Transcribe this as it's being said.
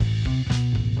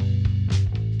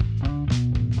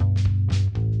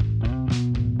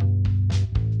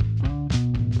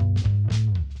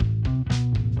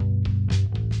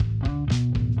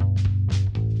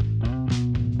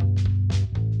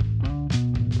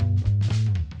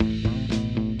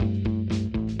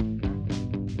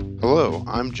Hello,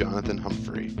 I'm Jonathan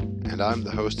Humphrey, and I'm the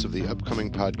host of the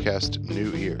upcoming podcast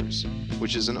New Ears,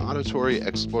 which is an auditory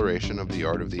exploration of the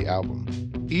art of the album.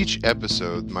 Each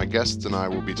episode, my guests and I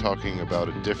will be talking about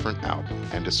a different album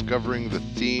and discovering the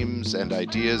themes and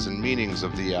ideas and meanings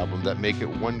of the album that make it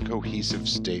one cohesive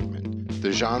statement.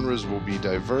 The genres will be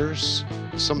diverse.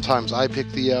 Sometimes I pick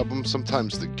the album,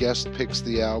 sometimes the guest picks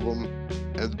the album,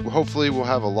 and hopefully we'll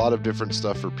have a lot of different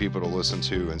stuff for people to listen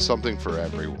to and something for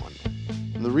everyone.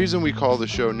 And the reason we call the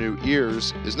show New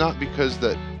Ears is not because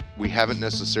that we haven't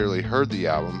necessarily heard the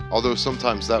album, although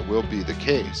sometimes that will be the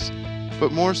case,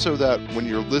 but more so that when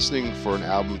you're listening for an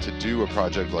album to do a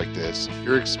project like this,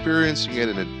 you're experiencing it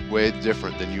in a way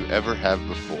different than you ever have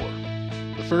before.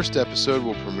 The first episode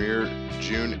will premiere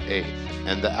June 8th,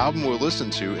 and the album we'll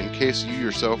listen to, in case you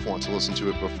yourself want to listen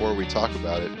to it before we talk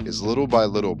about it, is Little by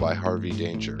Little by Harvey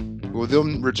Danger. We'll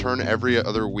then return every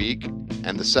other week,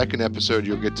 and the second episode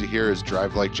you'll get to hear is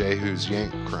Drive Like Jehu's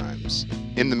Yank Crimes.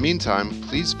 In the meantime,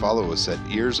 please follow us at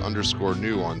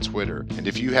ears_new on Twitter, and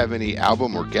if you have any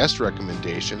album or guest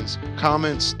recommendations,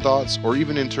 comments, thoughts, or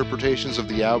even interpretations of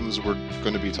the albums we're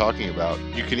going to be talking about,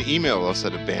 you can email us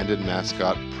at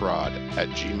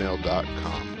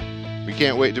abandonedmascotprod@gmail.com. We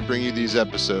can't wait to bring you these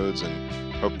episodes and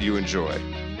hope you enjoy.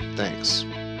 Thanks.